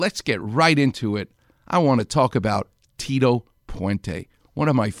let's get right into it. I want to talk about Tito Puente, one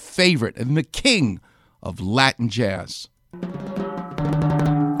of my favorite and the king of Latin jazz.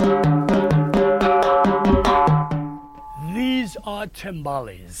 These are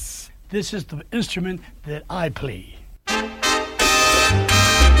timbales. This is the instrument that I play.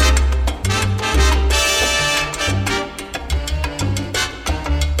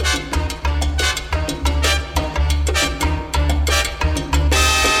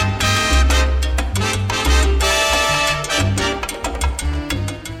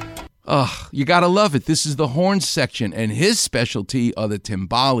 You gotta love it. This is the horn section, and his specialty are the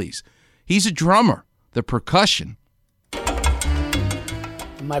timbales. He's a drummer, the percussion.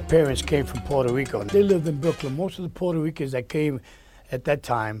 My parents came from Puerto Rico. They lived in Brooklyn. Most of the Puerto Ricans that came at that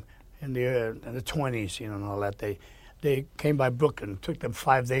time in the 20s, and all that, they came by Brooklyn. It took them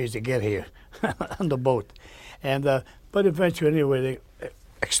 5 days to get here on the boat. And but eventually, anyway, they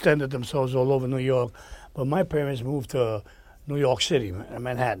extended themselves all over New York. But my parents moved to New York City,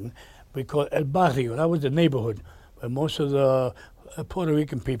 Manhattan. We call it El Barrio. That was the neighborhood where most of the Puerto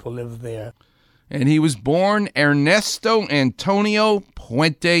Rican people lived there. And he was born Ernesto Antonio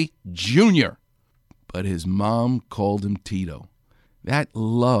Puente Jr., but his mom called him Tito. That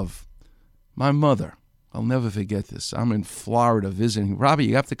love. My mother, I'll never forget this. I'm in Florida visiting. Robbie,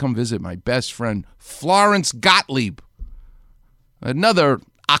 you have to come visit my best friend, Florence Gottlieb, another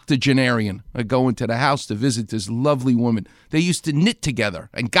octogenarian. I go into the house to visit this lovely woman. They used to knit together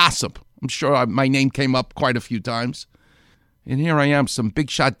and gossip. I'm sure my name came up quite a few times. And here I am, some big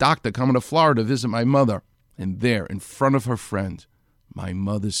shot doctor coming to Florida to visit my mother. And there, in front of her friend, my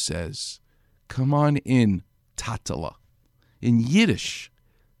mother says, "Come on in, Tatala." In Yiddish,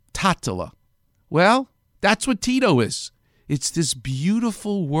 Tatala. Well, that's what Tito is. It's this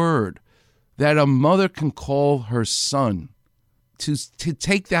beautiful word that a mother can call her son. To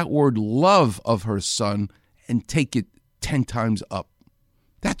take that word love of her son and take it 10 times up.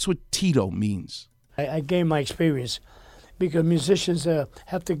 That's what Tito means. I gained my experience because musicians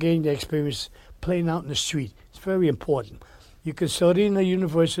have to gain their experience playing out in the street. It's very important. You can study in a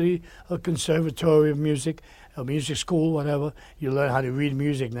university, a conservatory of music, a music school, whatever. You learn how to read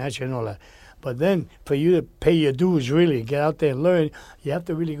music, naturally, and all that. But then for you to pay your dues, really, get out there and learn, you have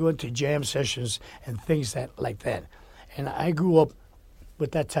to really go into jam sessions and things like that. And I grew up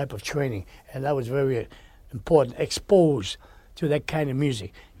with that type of training, and that was very important, exposed to that kind of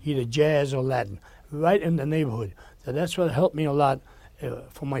music, either jazz or Latin, right in the neighborhood. So that's what helped me a lot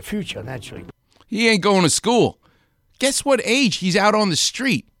for my future, naturally. He ain't going to school. Guess what age he's out on the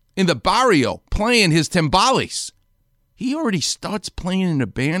street, in the barrio, playing his timbales? He already starts playing in a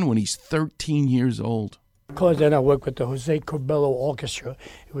band when he's 13 years old. Of course, then I worked with the Jose Curbelo Orchestra.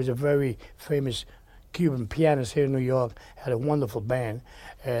 It was a very famous Cuban pianist here in New York, had a wonderful band.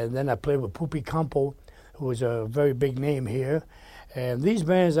 And then I played with Pupi Campo, who was a very big name here. And these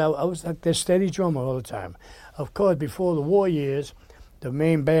bands, I was like their steady drummer all the time. Of course, before the war years, the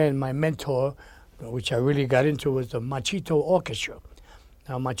main band, my mentor, which I really got into, was the Machito Orchestra.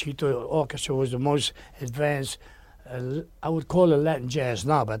 Now, Machito Orchestra was the most advanced, I would call it Latin jazz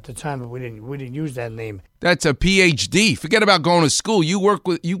now, but at the time we didn't use that name. That's a PhD. Forget about going to school. You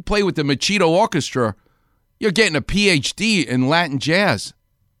play with the Machito Orchestra. You're getting a PhD in Latin jazz.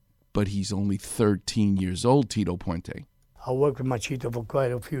 But he's only 13 years old, Tito Puente. I worked with Machito for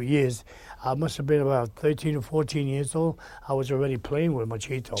quite a few years. I must have been about 13 or 14 years old. I was already playing with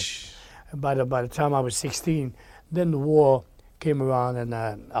Machito. And by the time I was 16, then the war came around and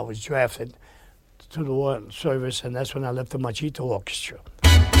I was drafted to the war service, and that's when I left the Machito Orchestra.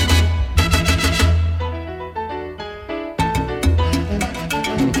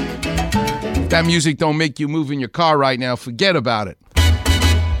 If that music don't make you move in your car right now, forget about it.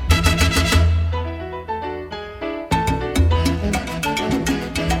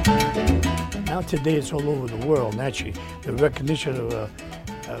 Now today it's all over the world, naturally. The recognition of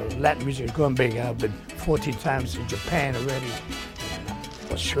Latin music is going big. I've been 14 times in Japan already,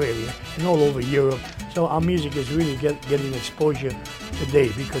 Australia, and all over Europe. So our music is really getting exposure today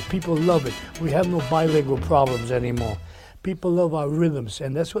because people love it. We have no bilingual problems anymore. People love our rhythms,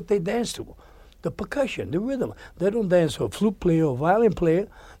 and that's what they dance to. The percussion, the rhythm. They don't dance to a flute player or violin player.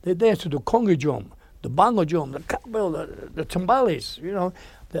 They dance to the conga drum, the bongo drum, the cowbell, the timbales,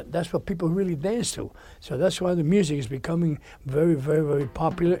 That's what people really dance to. So that's why the music is becoming very, very, very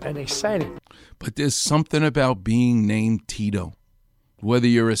popular and exciting. But there's something about being named Tito. Whether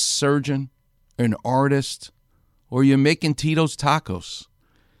you're a surgeon, an artist, or you're making Tito's tacos,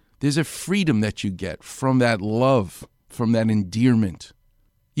 there's a freedom that you get from that love, from that endearment.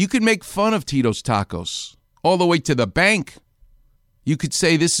 You could make fun of Tito's tacos all the way to the bank, You could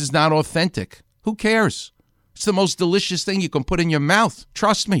say this is not authentic. Who cares? It's the most delicious thing you can put in your mouth.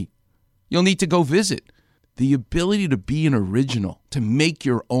 Trust me. You'll need to go visit. The ability to be an original, to make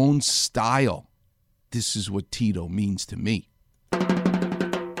your own style. This is what Tito means to me.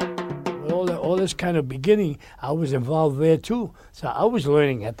 All this kind of beginning, I was involved there too. So I was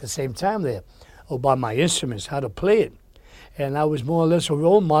learning at the same time there about my instruments, how to play it. And I was more or less a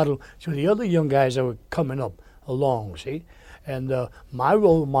role model to the other young guys that were coming up along, see? And my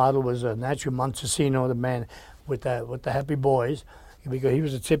role model was Nacho Montesino, the man with the Happy Boys, because he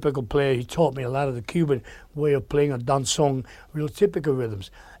was a typical player. He taught me a lot of the Cuban way of playing a danzón, real typical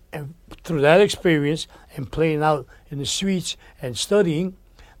rhythms. And through that experience and playing out in the streets and studying,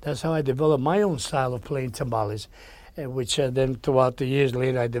 that's how I developed my own style of playing timbales, which then throughout the years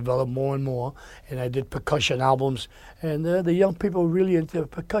later I developed more and more, and I did percussion albums, and the young people were really into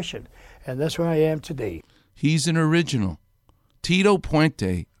percussion, and that's where I am today. He's an original. Tito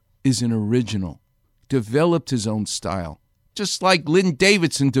Puente is an original, developed his own style, just like Lynn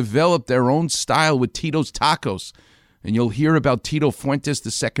Davidson developed their own style with Tito's Tacos, and you'll hear about Tito Fuentes,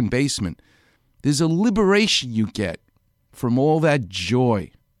 the second baseman. There's a liberation you get from all that joy.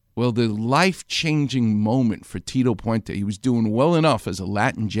 Well, the life-changing moment for Tito Puente, he was doing well enough as a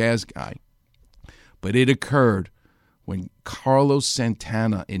Latin jazz guy, but it occurred when Carlos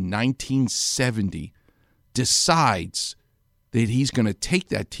Santana in 1970 decides that he's going to take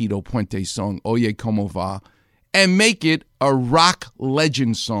that Tito Puente song, Oye Como Va, and make it a rock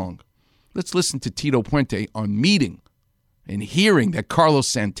legend song. Let's listen to Tito Puente on Meeting and hearing that Carlos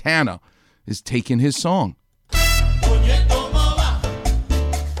Santana is taking his song.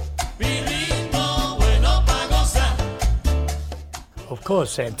 Of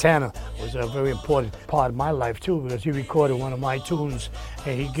course, Santana was a very important part of my life, too, because he recorded one of my tunes,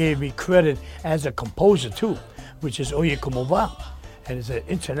 and he gave me credit as a composer, too, which is Oye Como Va. And it's an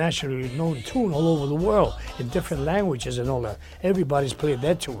internationally known tune all over the world in different languages and all that. Everybody's played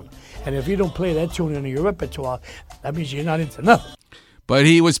that tune. And if you don't play that tune in your repertoire, that means you're not into nothing. But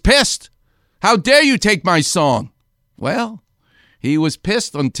he was pissed. How dare you take my song? Well, he was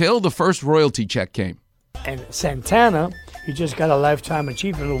pissed until the first royalty check came. And Santana, he just got a Lifetime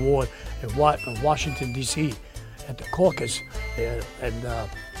Achievement Award in Washington, D.C. at the Caucus. And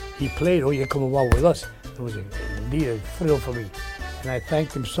he played Oye Como Va with us. It was indeed a thrill for me. And I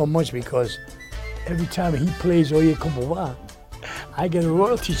thanked him so much because every time he plays Oye Como Va, I get a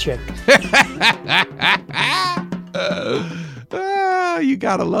royalty check. You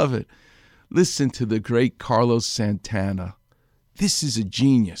gotta love it. Listen to the great Carlos Santana. This is a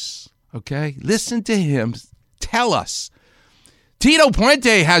genius, okay? Listen to him tell us. Tito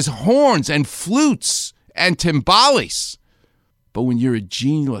Puente has horns and flutes and timbales. But when you're a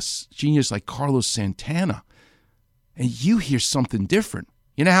genius like Carlos Santana, and you hear something different.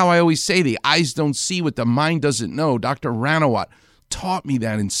 You know how I always say the eyes don't see what the mind doesn't know? Dr. Ranawat taught me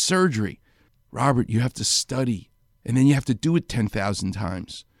that in surgery. Robert, you have to study, and then you have to do it 10,000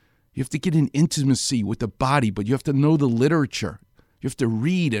 times. You have to get in intimacy with the body, but you have to know the literature. You have to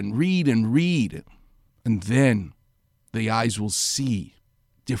read and read and read. And then the eyes will see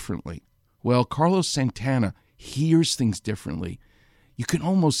differently. Well, Carlos Santana hears things differently. You can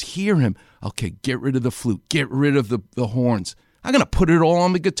almost hear him. Okay, get rid of the flute. Get rid of the horns. I'm going to put it all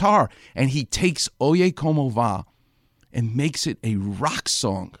on the guitar. And he takes Oye Como Va and makes it a rock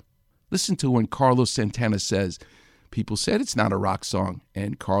song. Listen to when Carlos Santana says, people said it's not a rock song.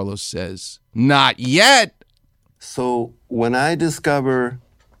 And Carlos says, not yet. So when I discover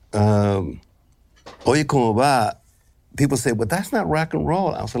Oye Como Va, people say, but that's not rock and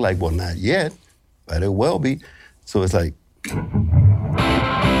roll. I was like, well, not yet, but it will be. So it's like...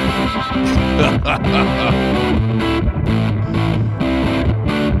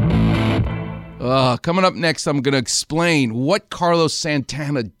 Coming up next, I'm going to explain what Carlos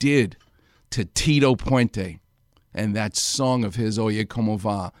Santana did to Tito Puente and that song of his, Oye Como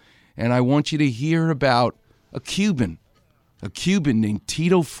Va. And I want you to hear about a Cuban named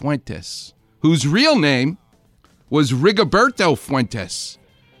Tito Fuentes, whose real name was Rigoberto Fuentes.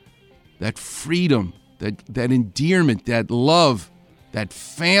 That freedom, that endearment, that love, that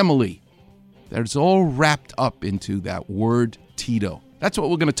family, that's all wrapped up into that word Tito. That's what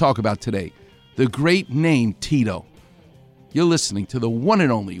we're going to talk about today. The great name Tito. You're listening to the one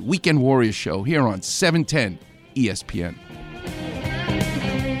and only Weekend Warrior Show here on 710 ESPN.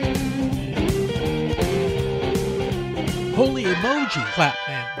 Holy emoji,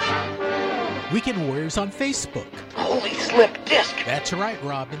 Clapman. Weekend Warriors on Facebook. Holy slip disc. That's right,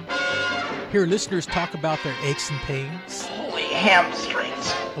 Robin. Hear listeners talk about their aches and pains. Holy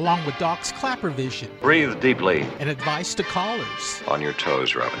hamstrings. along with Doc's Clapper Vision Breathe deeply. and advice to callers. On your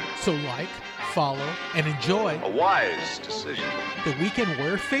toes, Robin. So like, follow, and enjoy A wise decision. the We Can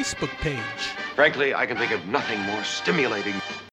Wear Facebook page. Frankly, I can think of nothing more stimulating.